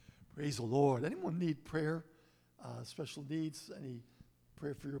Praise the Lord. Anyone need prayer? Special needs? Any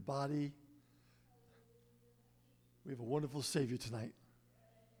prayer for your body? We have a wonderful Savior tonight.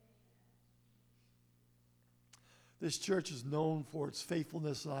 This church is known for its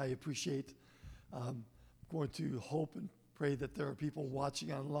faithfulness, and I appreciate going to hope and pray that there are people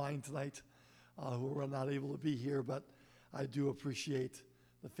watching online tonight who are not able to be here, but I do appreciate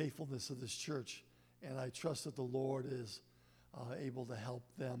the faithfulness of this church, and I trust that the Lord is able to help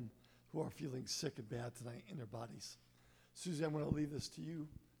them who are feeling sick and bad tonight in their bodies. Susie, I'm going to leave this to you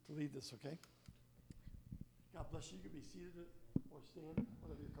to lead this, okay? God bless you. You can be seated or stand,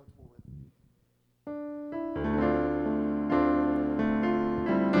 whatever you're comfortable with.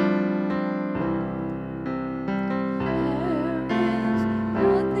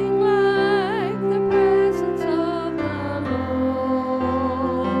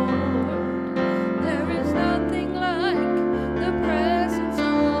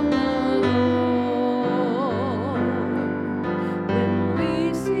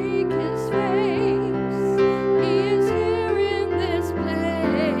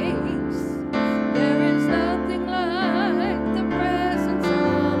 There is nothing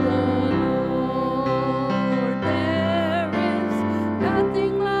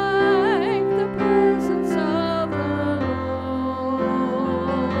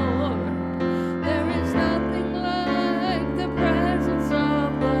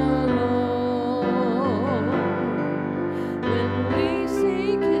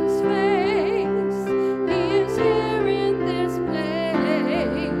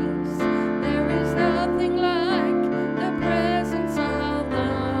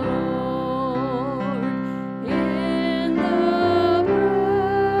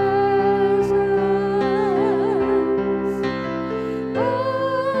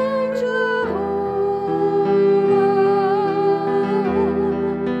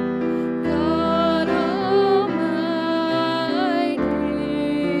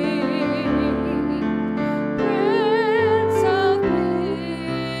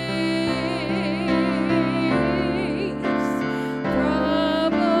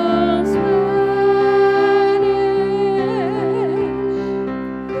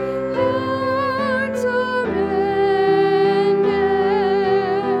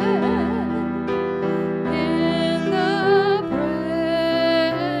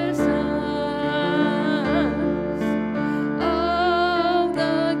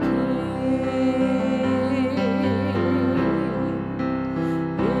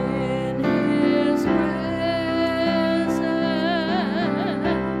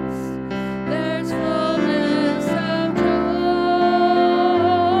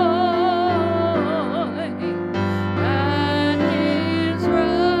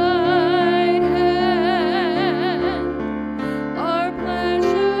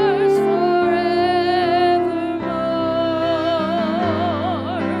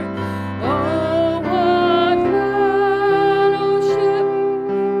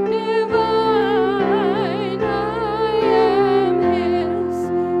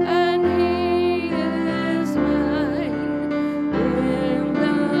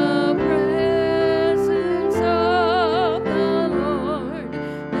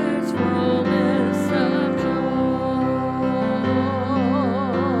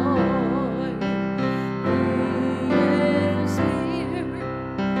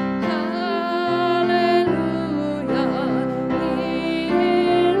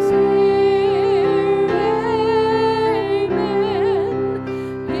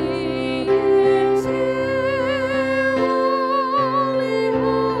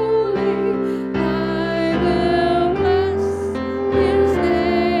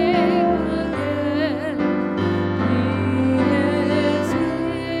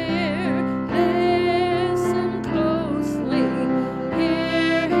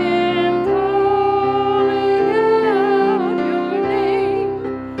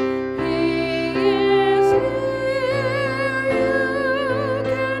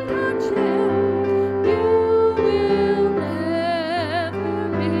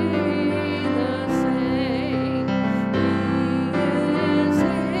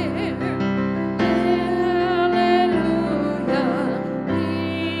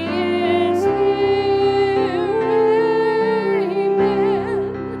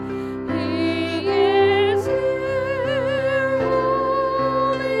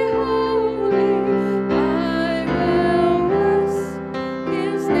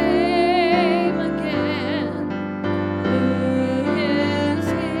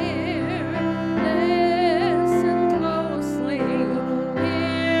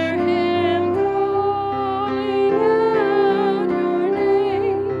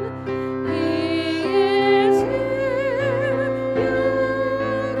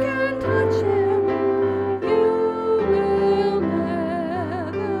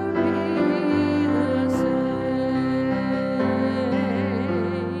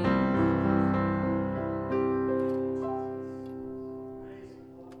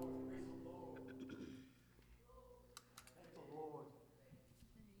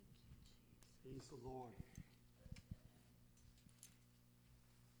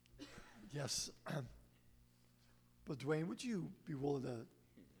Yes. But Dwayne, would you be willing to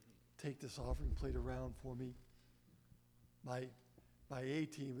take this offering plate around for me? My A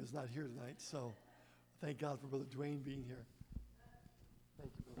team is not here tonight, so thank God for Brother Dwayne being here.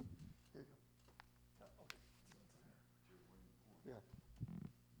 Thank you, brother. Here you go. Okay.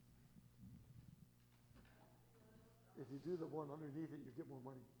 Yeah. If you do the one underneath it, you get more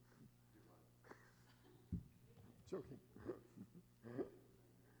money. Joking.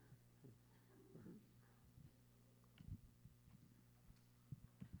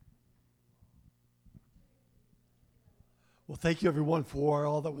 Well, thank you, everyone, for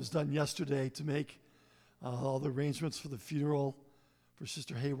all that was done yesterday to make all the arrangements for the funeral for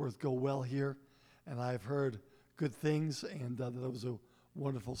Sister Hayworth go well here. And I've heard good things, and that it was a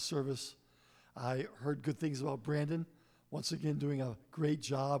wonderful service. I heard good things about Brandon, once again doing a great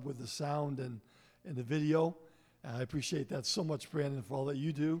job with the sound and the video. I appreciate that so much, Brandon, for all that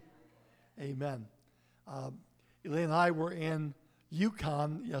you do. Amen. Elaine and I were in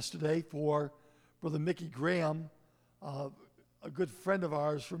Yukon yesterday for Brother Mickey Graham, a good friend of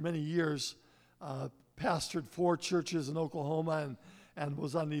ours for many years, pastored 4 churches in Oklahoma and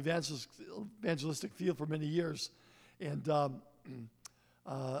was on the evangelistic field for many years. And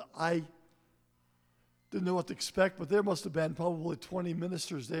I didn't know what to expect, but there must have been probably 20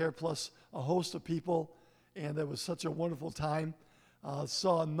 ministers there, plus a host of people, and it was such a wonderful time.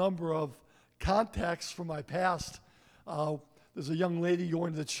 Saw a number of contacts from my past. There's a young lady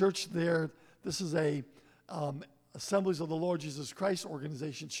going to the church there. This is a Assemblies of the Lord Jesus Christ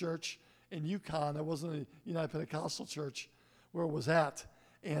organization church in Yukon. It wasn't a United Pentecostal church where it was at.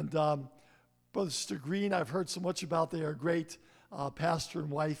 And Brother Sister Green, I've heard so much about. They are a great pastor and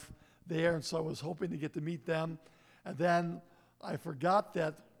wife there, and so I was hoping to get to meet them. And then I forgot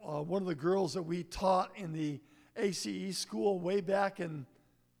that one of the girls that we taught in the ACE school way back in,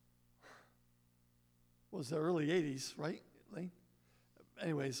 was the early 80s, right, Elaine?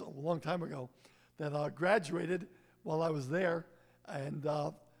 Anyways, a long time ago, that graduated while I was there, and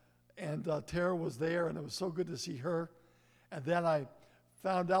Tara was there, and it was so good to see her. And then I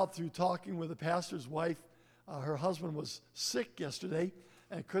found out through talking with the pastor's wife, her husband was sick yesterday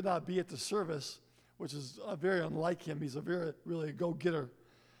and could not be at the service, which is very unlike him. He's really a go-getter.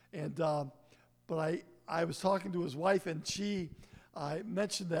 And but I was talking to his wife, and I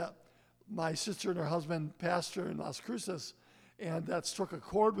mentioned that my sister and her husband pastor in Las Cruces, and that struck a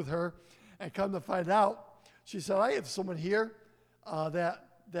chord with her. And come to find out, she said, I have someone here that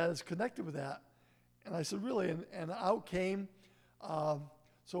is connected with that. And I said, really? And out came, so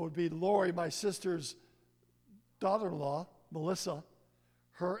it would be Lori, my sister's daughter-in-law, Melissa,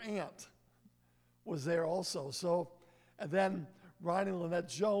 her aunt was there also. So, and then Ryan and Lynette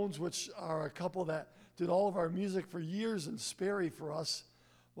Jones, which are a couple that did all of our music for years in Sperry for us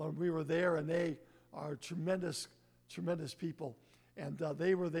when we were there, and they are tremendous, tremendous people. And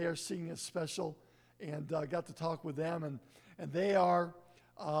they were there singing a special, and got to talk with them. And they are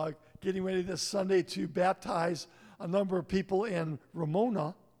getting ready this Sunday to baptize a number of people in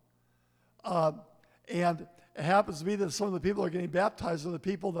Ramona. And it happens to be that some of the people that are getting baptized are the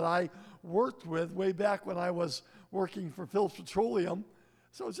people that I worked with way back when I was working for Phillips Petroleum.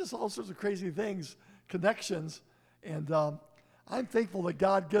 So it's just all sorts of crazy things, connections. And I'm thankful that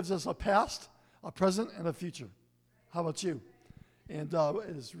God gives us a past, a present, and a future. How about you? And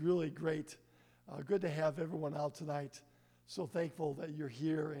it is really great. Good to have everyone out tonight. So thankful that you're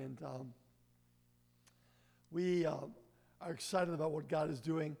here. And we are excited about what God is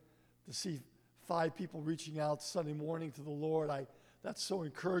doing. To see 5 people reaching out Sunday morning to the Lord, that's so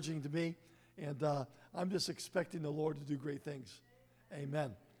encouraging to me. And I'm just expecting the Lord to do great things.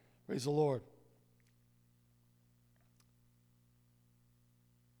 Amen. Praise the Lord.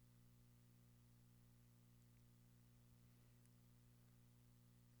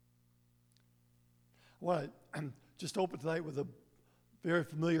 I want to just open tonight with a very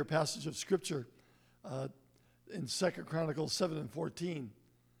familiar passage of Scripture in 2 Chronicles 7 and 14.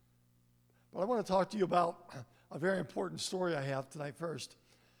 But I want to talk to you about a very important story I have tonight first.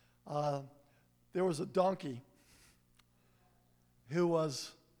 There was a donkey who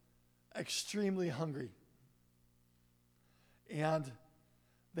was extremely hungry. And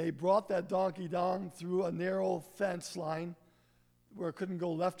they brought that donkey down through a narrow fence line where it couldn't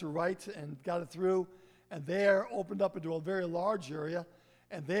go left or right, and got it through. And there opened up into a very large area.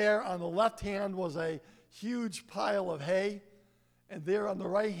 And there on the left hand was a huge pile of hay. And there on the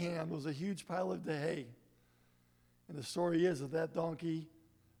right hand was a huge pile of hay. And the story is that donkey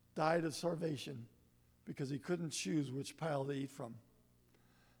died of starvation because he couldn't choose which pile to eat from.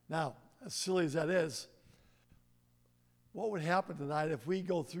 Now, as silly as that is, what would happen tonight if we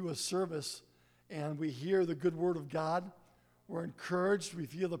go through a service and we hear the good word of God, we're encouraged, we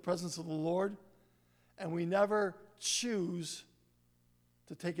feel the presence of the Lord, and we never choose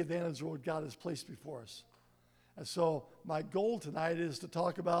to take advantage of what God has placed before us. And so my goal tonight is to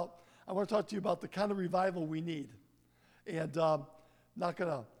I want to talk to you about the kind of revival we need. And not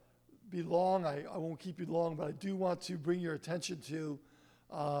going to be long, I won't keep you long, but I do want to bring your attention to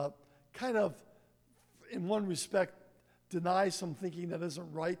kind of, in one respect, deny some thinking that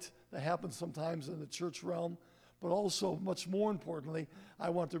isn't right, that happens sometimes in the church realm, but also, much more importantly, I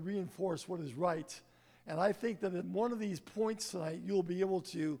want to reinforce what is right. And I think that in one of these points tonight, you'll be able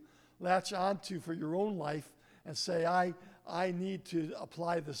to latch onto for your own life and say, I need to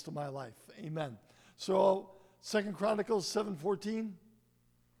apply this to my life. Amen. So, 2 Chronicles 7:14.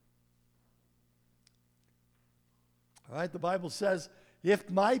 All right, the Bible says, if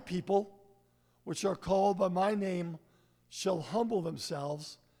my people, which are called by my name, shall humble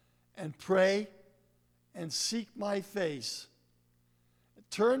themselves and pray and seek my face,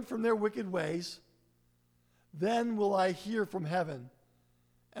 turn from their wicked ways, then will I hear from heaven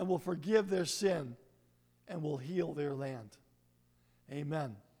and will forgive their sin and will heal their land.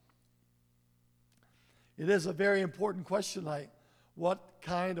 Amen. It is a very important question tonight. What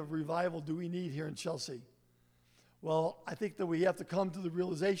kind of revival do we need here in Chelsea? Well, I think that we have to come to the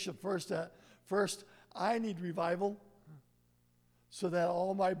realization first, I need revival so that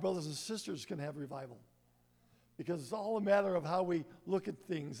all my brothers and sisters can have revival. Because it's all a matter of how we look at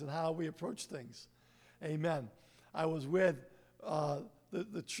things and how we approach things. Amen. I was with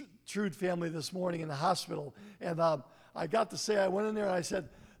the Trude family this morning in the hospital, and I got to say, I went in there and I said,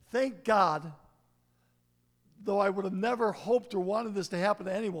 thank God, though I would have never hoped or wanted this to happen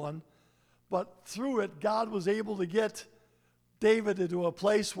to anyone, but through it, God was able to get David into a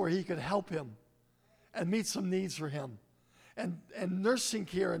place where he could help him and meet some needs for him. And nursing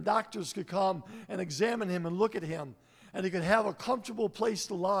care and doctors could come and examine him and look at him. And he could have a comfortable place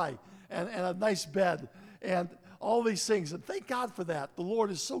to lie and a nice bed and all these things. And thank God for that. The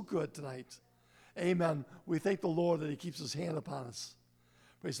Lord is so good tonight. Amen. We thank the Lord that he keeps his hand upon us.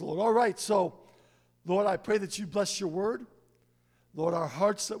 Praise the Lord. All right, so, Lord, I pray that you bless your word. Lord, our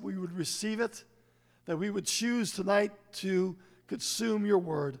hearts that we would receive it, that we would choose tonight to consume your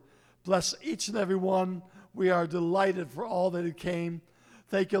word. Bless each and every one. We are delighted for all that who came.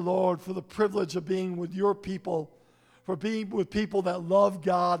 Thank you, Lord, for the privilege of being with your people, for being with people that love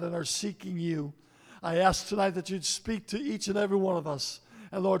God and are seeking you. I ask tonight that you'd speak to each and every one of us.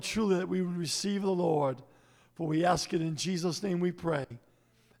 And, Lord, truly that we would receive the Lord. For we ask it in Jesus' name we pray.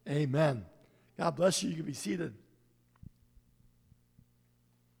 Amen. God bless you. You can be seated.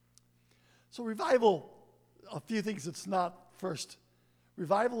 So revival, a few things it's not. First,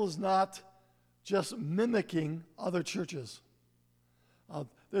 revival is not just mimicking other churches.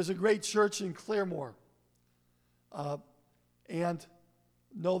 There's a great church in Claremore. And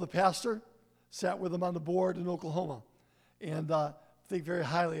know the pastor, sat with him on the board in Oklahoma, and think very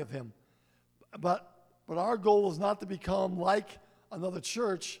highly of him. But our goal is not to become like another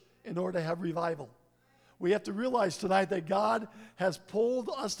church in order to have revival. We have to realize tonight that God has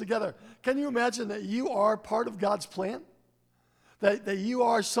pulled us together. Can you imagine that you are part of God's plan? That you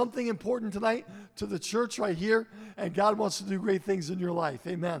are something important tonight to the church right here, and God wants to do great things in your life.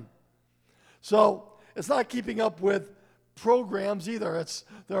 Amen. So it's not keeping up with programs either.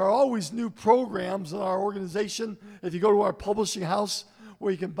 There are always new programs in our organization. If you go to our publishing house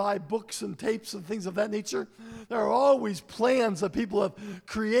where you can buy books and tapes and things of that nature, there are always plans that people have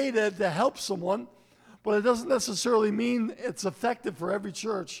created to help someone, but it doesn't necessarily mean it's effective for every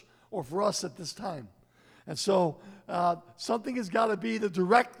church or for us at this time. And so something has got to be the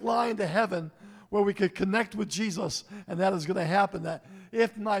direct line to heaven where we could connect with Jesus, and that is going to happen, that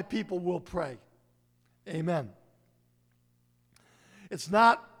if my people will pray. Amen. It's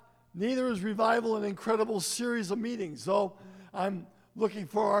not, neither is revival an incredible series of meetings. So I'm looking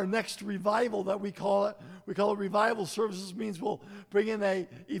for our next revival that we call it. We call it revival services. It means we'll bring in an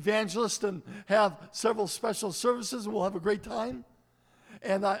evangelist and have several special services, and we'll have a great time.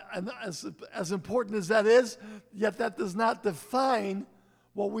 And as important as that is, yet that does not define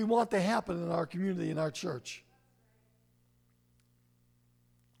what we want to happen in our community, in our church.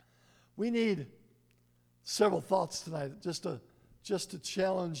 We need several thoughts tonight just to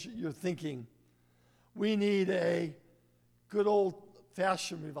challenge your thinking. We need a good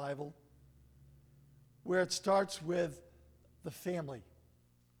old-fashioned revival where it starts with the family.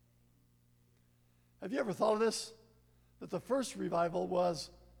 Have you ever thought of this? That the first revival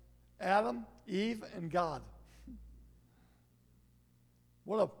was Adam, Eve, and God.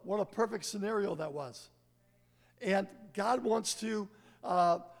 What a perfect scenario that was. And God wants you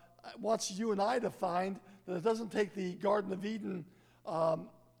and I to find that it doesn't take the Garden of Eden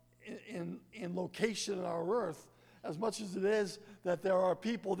in location in our earth as much as it is that there are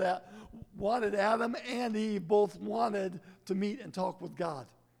people that wanted Adam and Eve both wanted to meet and talk with God.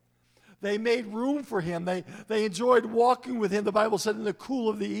 They made room for him. They enjoyed walking with him, the Bible said, in the cool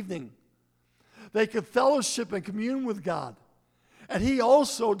of the evening. They could fellowship and commune with God. And he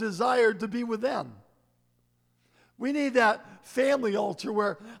also desired to be with them. We need that family altar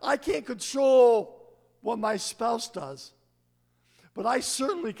where I can't control what my spouse does, but I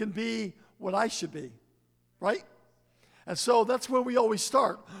certainly can be what I should be, right? And so that's where we always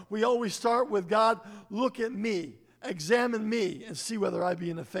start. We always start with God, look at me, examine me, and see whether I be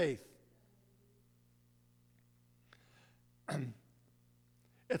in the faith.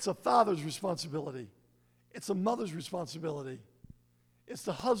 It's a father's responsibility. It's a mother's responsibility. It's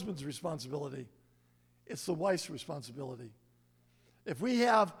the husband's responsibility. It's the wife's responsibility. If we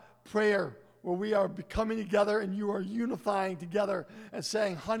have prayer where we are coming together and you are unifying together and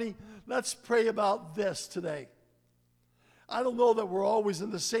saying, honey, let's pray about this today. I don't know that we're always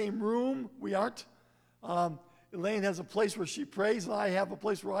in the same room. We aren't. Elaine has a place where she prays, and I have a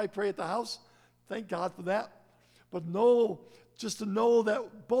place where I pray at the house. Thank God for that. But just to know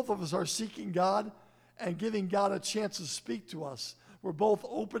that both of us are seeking God and giving God a chance to speak to us. We're both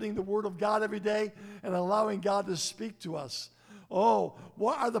opening the Word of God every day and allowing God to speak to us. Oh,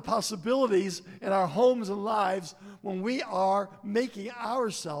 what are the possibilities in our homes and lives when we are making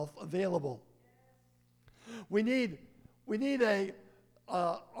ourselves available? We need a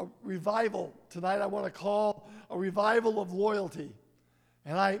revival tonight. I want to call a revival of loyalty.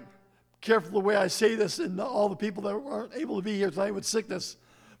 And I'm careful the way I say this, and all the people that aren't able to be here tonight with sickness.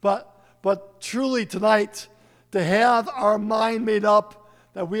 But truly tonight, to have our mind made up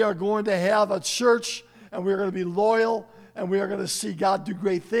that we are going to have a church and we are going to be loyal and we are going to see God do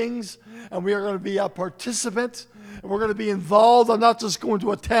great things and we are going to be a participant and we're going to be involved. I'm not just going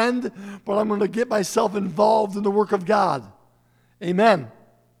to attend, but I'm going to get myself involved in the work of God. Amen.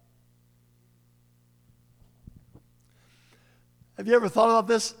 Have you ever thought about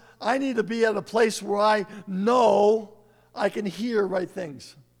this? I need to be at a place where I know I can hear right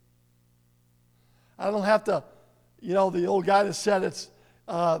things. I don't have to, the old guy that said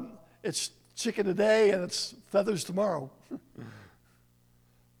it's chicken today and it's feathers tomorrow.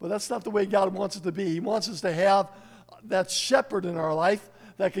 But that's not the way God wants it to be. He wants us to have that shepherd in our life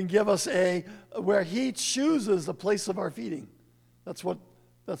that can give us where he chooses the place of our feeding. That's what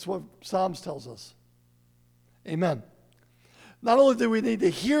Psalms tells us. Amen. Not only do we need to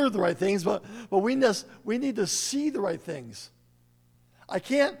hear the right things, but we need to see the right things. I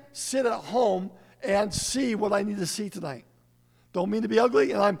can't sit at home and see what I need to see tonight. Don't mean to be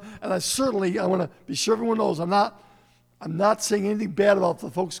ugly, and I certainly want to be sure everyone knows I'm not saying anything bad about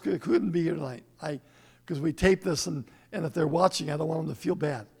the folks who couldn't be here tonight. Because we tape this, and if they're watching, I don't want them to feel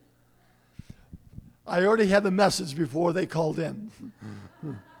bad. I already had the message before they called in.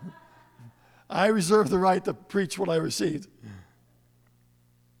 I reserve the right to preach what I received.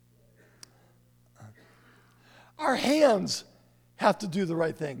 Our hands have to do the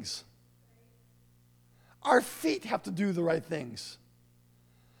right things. Our feet have to do the right things.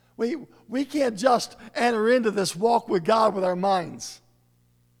 We can't just enter into this walk with God with our minds.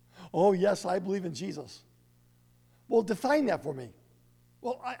 Oh, yes, I believe in Jesus. Well, define that for me.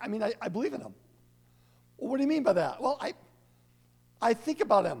 Well, I believe in him. Well, what do you mean by that? Well, I think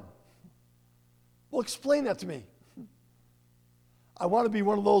about him. Well, explain that to me. I want to be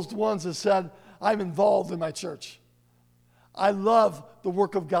one of those ones that said, I'm involved in my church. I love the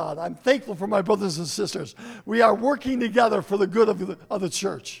work of God. I'm thankful for my brothers and sisters. We are working together for the good of the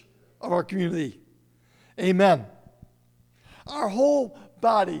church, of our community. Amen. Our whole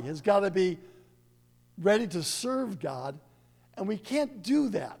body has got to be ready to serve God, and we can't do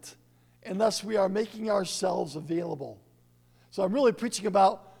that unless we are making ourselves available. So I'm really preaching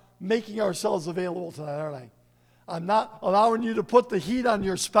about making ourselves available tonight, aren't I? I'm not allowing you to put the heat on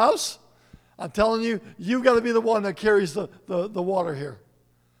your spouse. I'm telling you, you've got to be the one that carries the water here.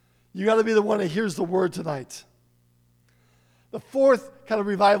 You got to be the one that hears the word tonight. The fourth kind of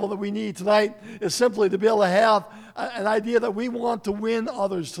revival that we need tonight is simply to be able to have an idea that we want to win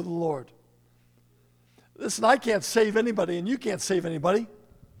others to the Lord. Listen, I can't save anybody, and you can't save anybody.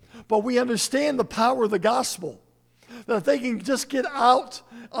 But we understand the power of the gospel. That if they can just get out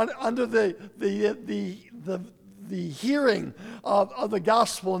under the hearing of the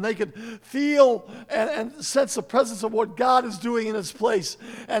gospel, and they could feel and sense the presence of what God is doing in this place,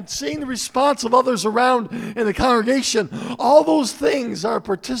 and seeing the response of others around in the congregation, all those things are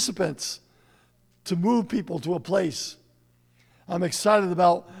participants to move people to a place. I'm excited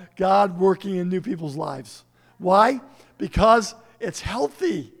about God working in new people's lives. Why? Because it's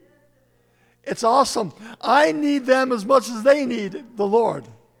healthy. It's awesome. I need them as much as they need the Lord.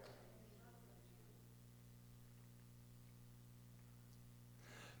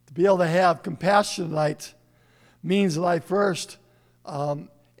 To be able to have compassion tonight means that I first am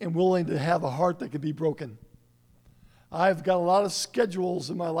willing to have a heart that can be broken. I've got a lot of schedules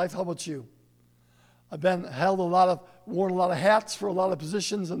in my life. How about you? I've worn a lot of hats for a lot of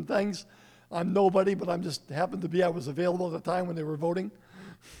positions and things. I'm nobody, but I'm just happened to be. I was available at the time when they were voting,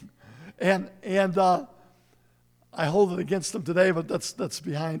 and I hold it against them today. But that's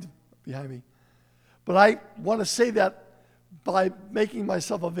behind me. But I want to say that by making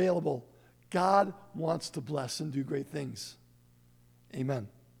myself available, God wants to bless and do great things. Amen.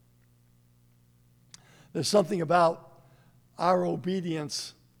 There's something about our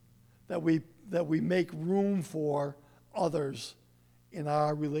obedience that we make room for others in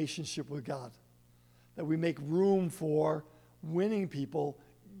our relationship with God. That we make room for winning people,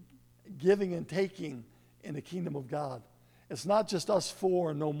 giving and taking in the kingdom of God. It's not just us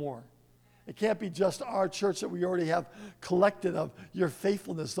four and no more. It can't be just our church that we already have collected of your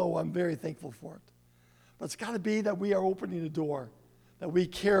faithfulness, though I'm very thankful for it. But it's got to be that we are opening the door, that we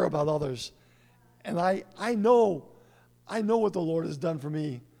care about others. And I know what the Lord has done for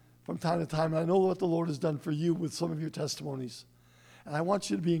me from time to time, and I know what the Lord has done for you with some of your testimonies. And I want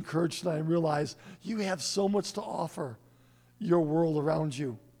you to be encouraged tonight and realize you have so much to offer your world around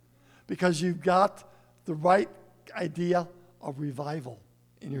you because you've got the right idea of revival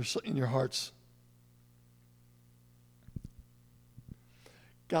in your hearts.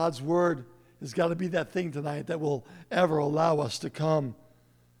 God's word has got to be that thing tonight that will ever allow us to come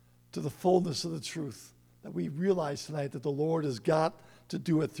to the fullness of the truth, that we realize tonight that the Lord has got to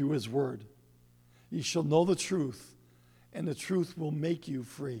do it through his word. You shall know the truth, and the truth will make you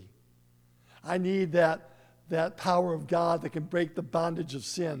free. I need that power of God that can break the bondage of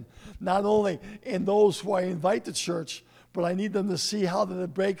sin, not only in those who I invite to church, but I need them to see how that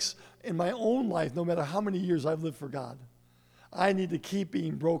it breaks in my own life, no matter how many years I've lived for God. I need to keep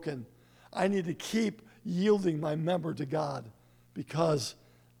being broken. I need to keep yielding my member to God because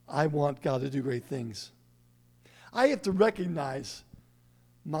I want God to do great things. I have to recognize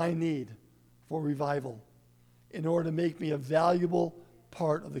my need for revival in order to make me a valuable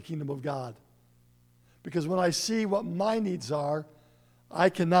part of the kingdom of God. Because when I see what my needs are, I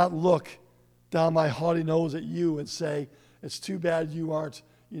cannot look down my haughty nose at you and say, it's too bad you aren't,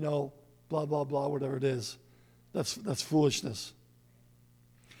 blah, blah, blah, whatever it is. That's foolishness.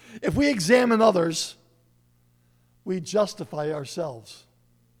 If we examine others, we justify ourselves.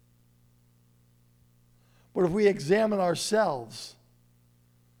 But if we examine ourselves,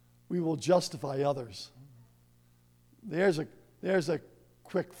 we will justify others. There's a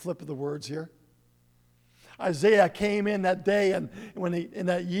quick flip of the words here. Isaiah came in that day and in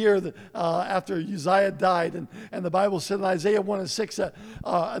that year after Uzziah died, and the Bible said in Isaiah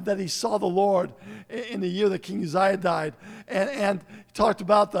 1:6 that he saw the Lord in the year that King Uzziah died, and talked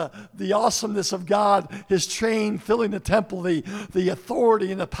about the awesomeness of God, his train filling the temple, the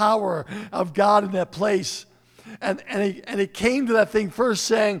authority and the power of God in that place. And he came to that thing first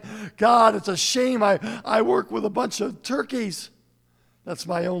saying, God, it's a shame I work with a bunch of turkeys. That's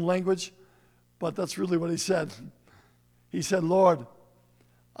my own language. But that's really what he said. He said, Lord,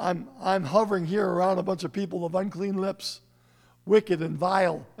 I'm hovering here around a bunch of people of unclean lips, wicked and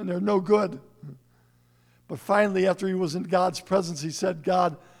vile, and they're no good. But finally, after he was in God's presence, he said,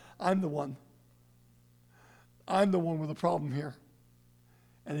 God, I'm the one. I'm the one with a problem here.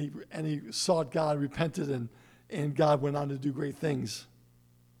 And he sought God, repented, and God went on to do great things.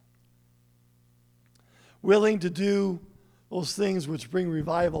 Willing to do those things which bring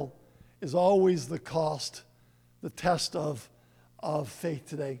revival is always the cost, the test of faith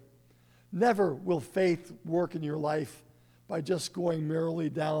today. Never will faith work in your life by just going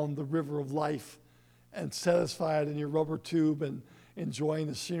merrily down the river of life and satisfied in your rubber tube and enjoying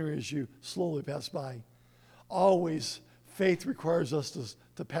the scenery as you slowly pass by. Always, faith requires us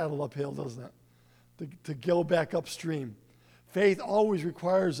to paddle uphill, doesn't it? To go back upstream. Faith always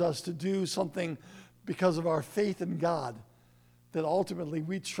requires us to do something because of our faith in God that ultimately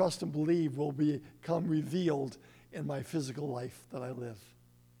we trust and believe will become revealed in my physical life that I live.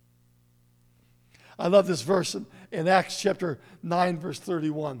 I love this verse in Acts chapter 9, verse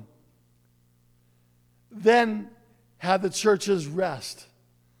 31. Then had the churches rest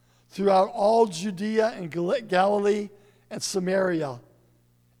throughout all Judea and Galilee and Samaria,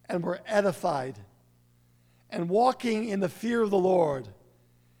 and were edified, and walking in the fear of the Lord,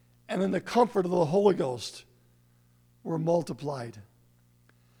 and in the comfort of the Holy Ghost were multiplied.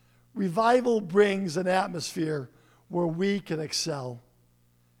 Revival brings an atmosphere where we can excel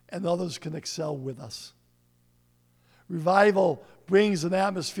and others can excel with us. Revival brings an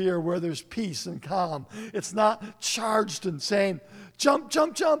atmosphere where there's peace and calm. It's not charged and saying, jump,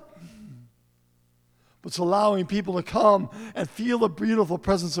 jump, jump. But it's allowing people to come and feel the beautiful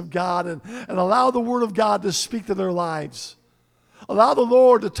presence of God and allow the Word of God to speak to their lives. Allow the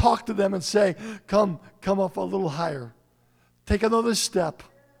Lord to talk to them and say, come up a little higher. Take another step.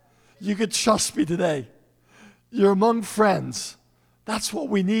 You can trust me today. You're among friends. That's what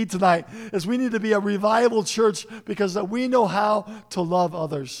we need tonight, is we need to be a revival church because we know how to love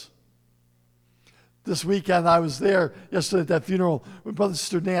others. This weekend, I was there yesterday at that funeral with Brother and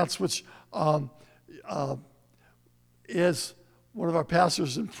Sister Nance, which is one of our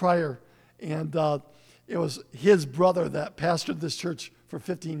pastors in Pryor. And it was his brother that pastored this church for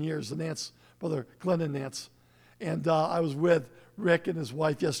 15 years, the Nance, Brother Glenn and Nance. And I was with Rick and his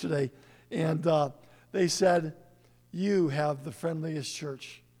wife yesterday, and they said, you have the friendliest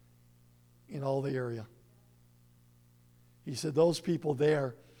church in all the area. He said, those people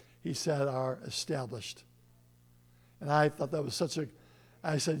there, he said, are established. And I thought that was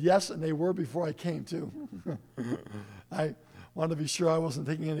I said, yes, and they were before I came, too. I wanted to be sure I wasn't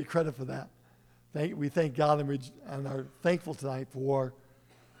taking any credit for that. We thank God and are thankful tonight for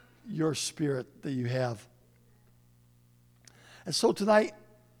your spirit that you have. And so tonight,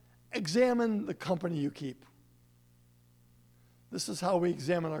 examine the company you keep. This is how we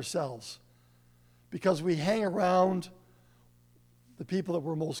examine ourselves, because we hang around the people that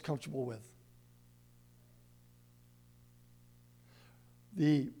we're most comfortable with.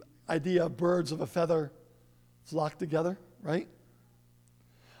 The idea of birds of a feather flock together, right?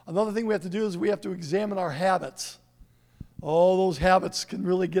 Another thing we have to do is we have to examine our habits. All those habits can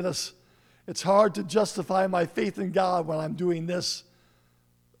really get us. It's hard to justify my faith in God when I'm doing this,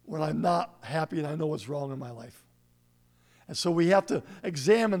 when I'm not happy and I know what's wrong in my life. And so we have to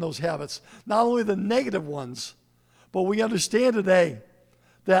examine those habits, not only the negative ones, but we understand today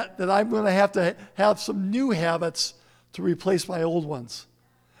that I'm going to have some new habits to replace my old ones.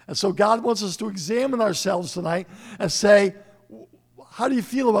 And so God wants us to examine ourselves tonight and say, how do you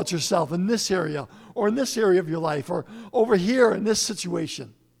feel about yourself in this area or in this area of your life or over here in this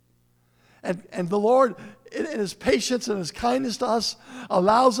situation? And the Lord, in His patience and His kindness to us,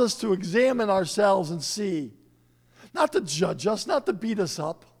 allows us to examine ourselves and see. Not to judge us, not to beat us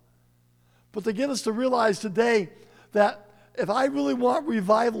up, but to get us to realize today that if I really want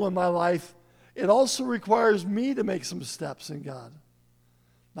revival in my life, it also requires me to make some steps in God.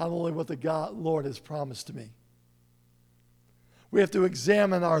 Not only what the Lord has promised to me. We have to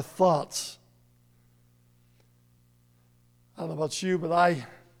examine our thoughts. I don't know about you, but I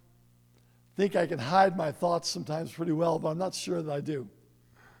think I can hide my thoughts sometimes pretty well, but I'm not sure that I do.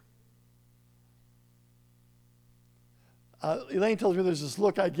 Elaine tells me there's this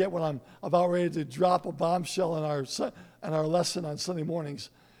look I get when I'm about ready to drop a bombshell in our lesson on Sunday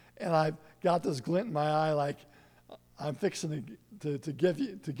mornings. And I've got this glint in my eye like I'm fixing to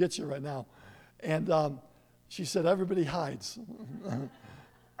get you right now. And she said, everybody hides.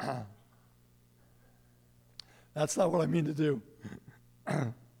 That's not what I mean to do.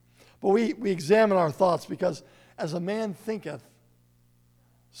 But we examine our thoughts because as a man thinketh,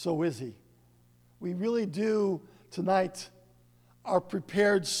 so is he. We really do tonight are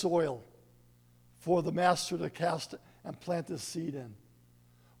prepared soil for the master to cast and plant his seed in.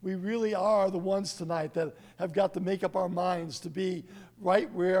 We really are the ones tonight that have got to make up our minds to be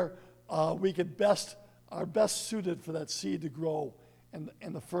right where we are best suited for that seed to grow and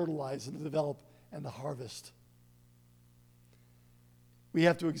to fertilize and to develop and to harvest. We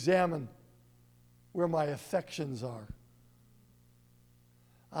have to examine where my affections are.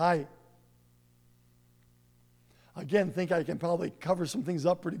 I, again, think I can probably cover some things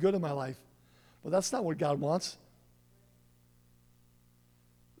up pretty good in my life, but that's not what God wants.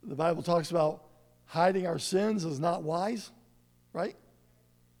 The Bible talks about hiding our sins is not wise, right?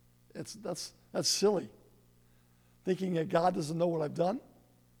 That's silly. Thinking that God doesn't know what I've done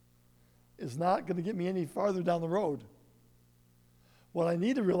is not going to get me any farther down the road. What I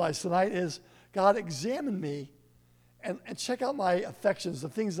need to realize tonight is, God, examine me and check out my affections, the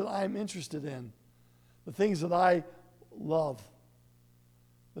things that I'm interested in, the things that I love,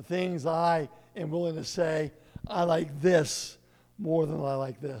 the things I am willing to say, I like this more than I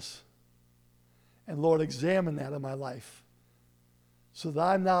like this. And Lord, examine that in my life so that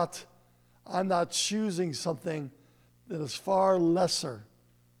I'm not choosing something that is far lesser.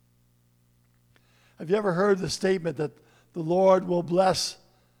 Have you ever heard the statement that the Lord will bless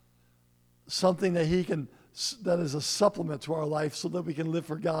something that is a supplement to our life so that we can live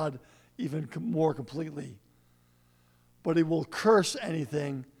for God even more completely. But it will curse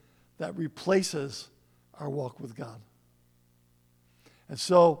anything that replaces our walk with God. And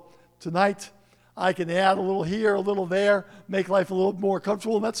so tonight, I can add a little here, a little there, make life a little more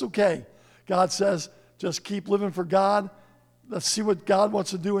comfortable, and that's okay. God says, just keep living for God. Let's see what God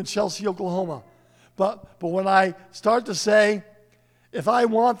wants to do in Chelsea, Oklahoma. But when I start to say, if I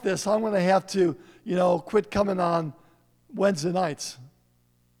want this, I'm going to have to, quit coming on Wednesday nights.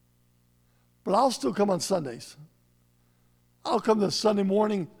 But I'll still come on Sundays. I'll come to Sunday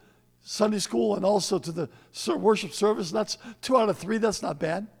morning, Sunday school, and also to the worship service. And that's 2 out of 3. That's not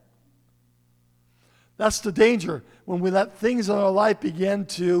bad. That's the danger when we let things in our life begin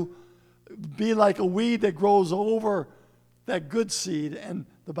to be like a weed that grows over that good seed, and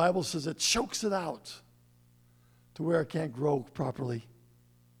the Bible says it chokes it out to where it can't grow properly.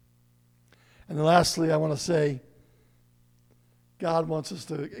 And then lastly, I want to say, God wants us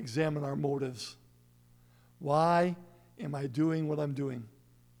to examine our motives. Why am I doing what I'm doing?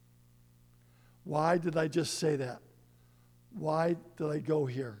 Why did I just say that? Why did I go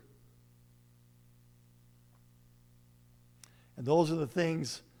here? And those are the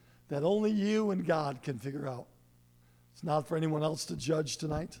things that only you and God can figure out. It's not for anyone else to judge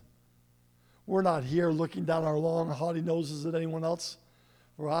tonight. We're not here looking down our long, haughty noses at anyone else.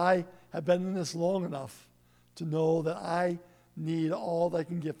 For I have been in this long enough to know that I need all that I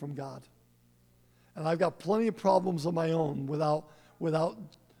can get from God. And I've got plenty of problems of my own without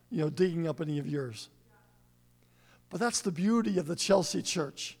digging up any of yours. But that's the beauty of the Chelsea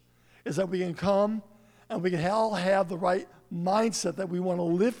Church, is that we can come and we can all have the right mindset that we want to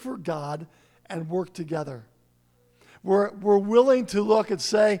live for God and work together. We're willing to look and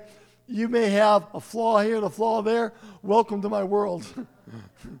say, you may have a flaw here and a flaw there. Welcome to my world.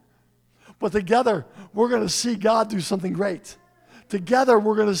 But together, we're going to see God do something great. Together,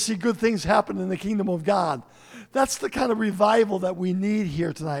 we're going to see good things happen in the kingdom of God. That's the kind of revival that we need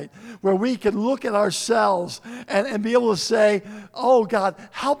here tonight, where we can look at ourselves and be able to say, oh, God,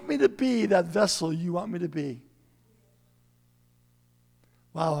 help me to be that vessel you want me to be.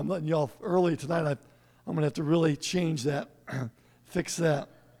 Wow, I'm letting you off early tonight. I'm going to have to really change that, fix that.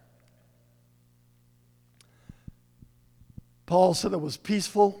 Paul said it was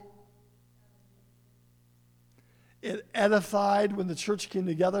peaceful. It edified when the church came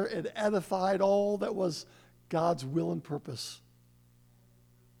together. It edified all that was God's will and purpose.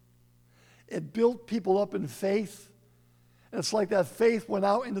 It built people up in faith. And it's like that faith went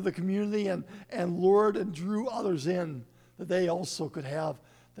out into the community and lured and drew others in, that they also could have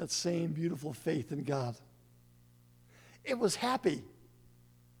that same beautiful faith in God. It was happy.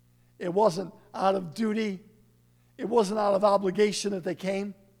 It wasn't out of duty. It wasn't out of obligation that they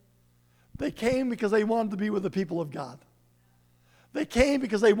came. They came because they wanted to be with the people of God. They came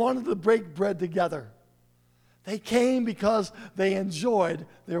because they wanted to break bread together. They came because they enjoyed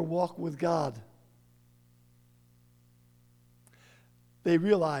their walk with God. They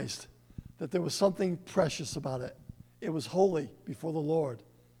realized that there was something precious about it. It was holy before the Lord.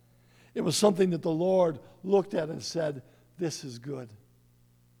 It was something that the Lord looked at and said, this is good.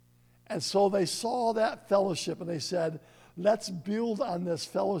 And so they saw that fellowship and they said, let's build on this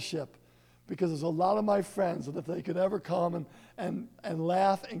fellowship, because there's a lot of my friends that if they could ever come and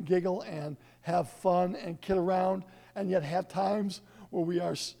laugh and giggle and have fun and kid around, and yet have times where we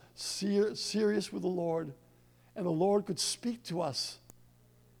are serious with the Lord, and the Lord could speak to us,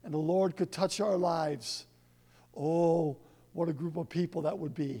 and the Lord could touch our lives. Oh, what a group of people that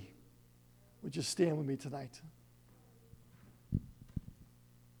would be. Would you stand with me tonight?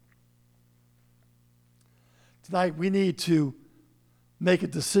 Tonight we need to make a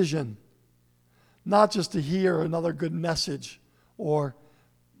decision, not just to hear another good message, or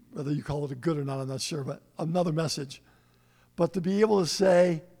whether you call it a good or not, I'm not sure, but another message, but to be able to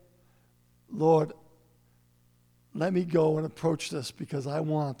say, Lord, let me go and approach this, because I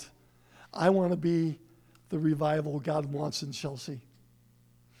want to be the revival God wants in Chelsea.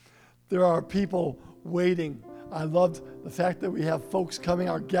 There are people waiting. I loved the fact that we have folks coming,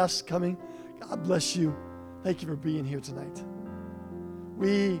 our guests coming. God bless you. Thank you for being here tonight.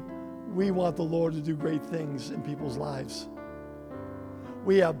 We want the Lord to do great things in people's lives.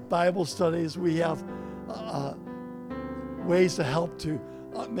 We have Bible studies. We have ways to help to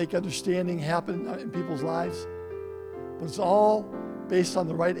make understanding happen in people's lives. But it's all based on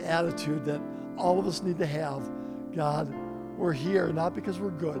the right attitude that all of us need to have. God, we're here not because we're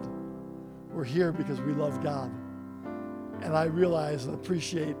good. We're here because we love God. And I realize and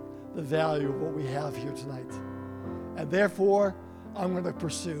appreciate the value of what we have here tonight. And therefore, I'm going to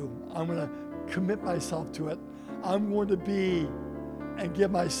pursue. I'm going to commit myself to it. I'm going to be and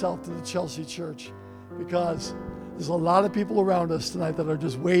give myself to the Chelsea Church, because there's a lot of people around us tonight that are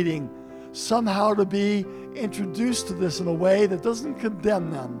just waiting somehow to be introduced to this in a way that doesn't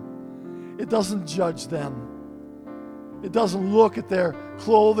condemn them. It doesn't judge them. It doesn't look at their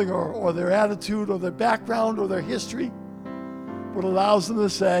clothing or their attitude or their background or their history, but allows them to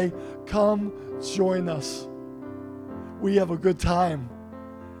say, come join us. We have a good time,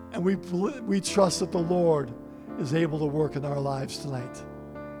 and we trust that the Lord is able to work in our lives tonight.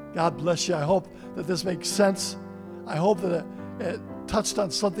 God bless you. I hope that this makes sense. I hope that it touched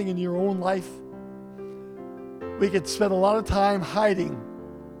on something in your own life. We could spend a lot of time hiding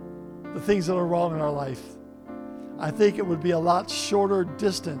the things that are wrong in our life. I think it would be a lot shorter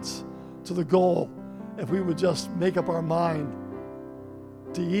distance to the goal if we would just make up our mind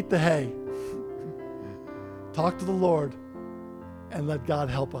to eat the hay, talk to the Lord, and let God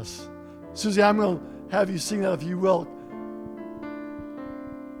help us. Susie, I'm going to have you sing that if you will.